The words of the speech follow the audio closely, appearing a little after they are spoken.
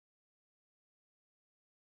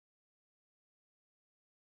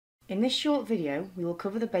In this short video, we will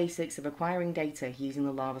cover the basics of acquiring data using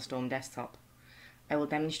the Lavastorm desktop. I will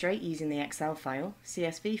demonstrate using the Excel file,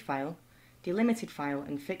 CSV file, delimited file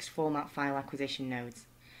and fixed format file acquisition nodes.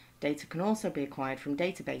 Data can also be acquired from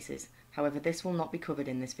databases, however this will not be covered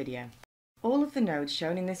in this video. All of the nodes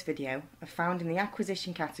shown in this video are found in the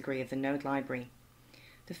acquisition category of the node library.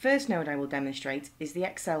 The first node I will demonstrate is the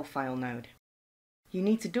Excel file node. You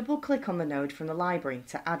need to double-click on the node from the library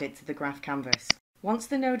to add it to the graph canvas. Once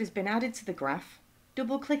the node has been added to the graph,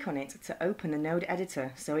 double-click on it to open the node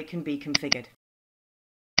editor so it can be configured.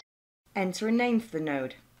 Enter a name for the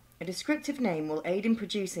node. A descriptive name will aid in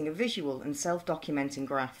producing a visual and self-documenting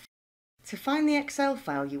graph. To find the Excel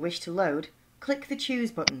file you wish to load, click the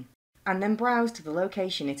Choose button, and then browse to the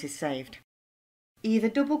location it is saved. Either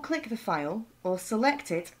double-click the file or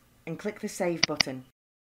select it and click the Save button.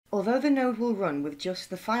 Although the node will run with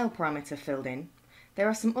just the file parameter filled in, there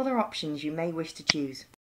are some other options you may wish to choose.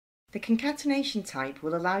 The concatenation type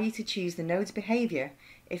will allow you to choose the node's behaviour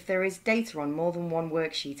if there is data on more than one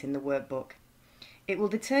worksheet in the workbook. It will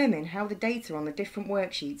determine how the data on the different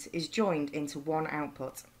worksheets is joined into one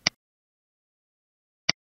output.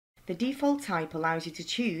 The default type allows you to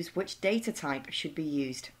choose which data type should be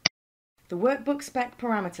used. The workbook spec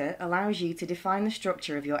parameter allows you to define the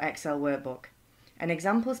structure of your Excel workbook. An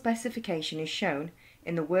example specification is shown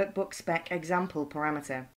in the workbook spec example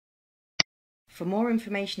parameter. For more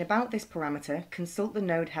information about this parameter, consult the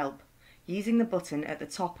node help using the button at the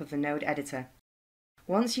top of the node editor.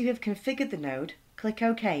 Once you have configured the node, click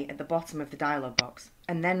OK at the bottom of the dialog box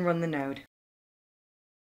and then run the node.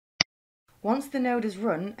 Once the node is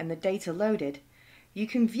run and the data loaded, you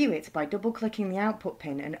can view it by double-clicking the output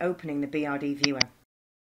pin and opening the BRD viewer.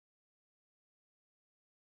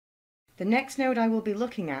 The next node I will be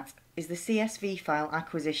looking at is the CSV file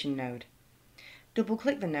acquisition node.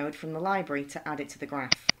 Double-click the node from the library to add it to the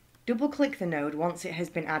graph. Double-click the node once it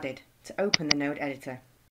has been added to open the node editor.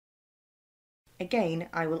 Again,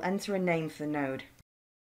 I will enter a name for the node.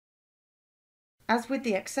 As with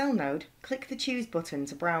the Excel node, click the Choose button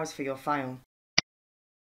to browse for your file.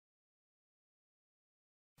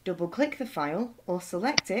 Double-click the file or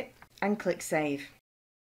select it and click Save.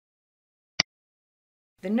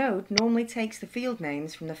 The node normally takes the field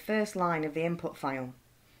names from the first line of the input file.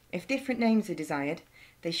 If different names are desired,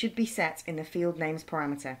 they should be set in the field names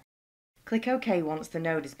parameter. Click OK once the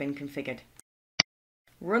node has been configured.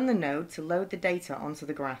 Run the node to load the data onto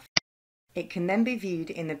the graph. It can then be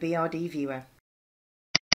viewed in the BRD viewer.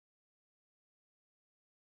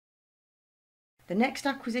 The next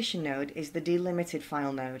acquisition node is the delimited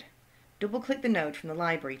file node. Double-click the node from the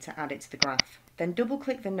library to add it to the graph. Then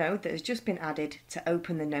double-click the node that has just been added to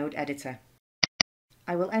open the node editor.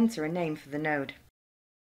 I will enter a name for the node.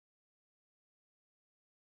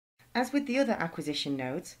 As with the other acquisition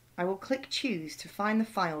nodes, I will click Choose to find the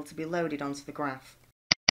file to be loaded onto the graph.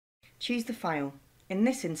 Choose the file. In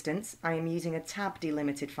this instance, I am using a tab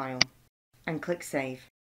delimited file, and click Save.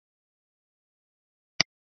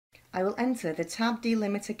 I will enter the tab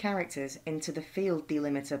delimiter characters into the field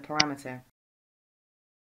delimiter parameter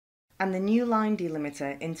and the new line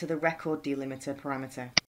delimiter into the record delimiter parameter.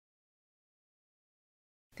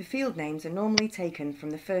 The field names are normally taken from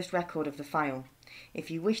the first record of the file. If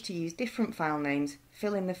you wish to use different file names,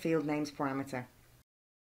 fill in the field names parameter.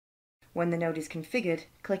 When the node is configured,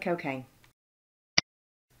 click OK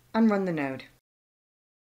and run the node.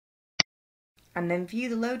 And then view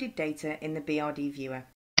the loaded data in the BRD viewer.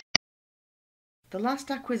 The last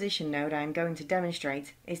acquisition node I am going to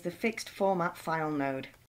demonstrate is the fixed format file node.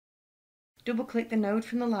 Double-click the node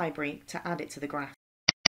from the library to add it to the graph.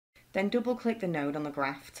 Then double-click the node on the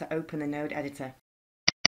graph to open the node editor.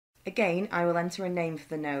 Again, I will enter a name for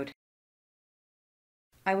the node.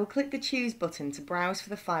 I will click the Choose button to browse for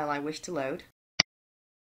the file I wish to load.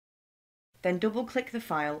 Then double-click the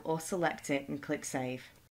file or select it and click Save.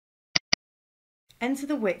 Enter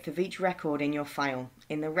the width of each record in your file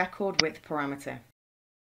in the record width parameter.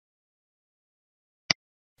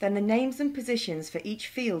 Then the names and positions for each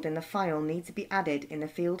field in the file need to be added in the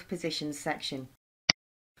Field Positions section.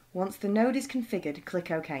 Once the node is configured, click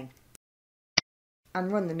OK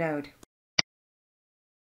and run the node.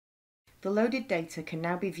 The loaded data can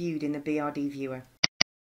now be viewed in the BRD viewer.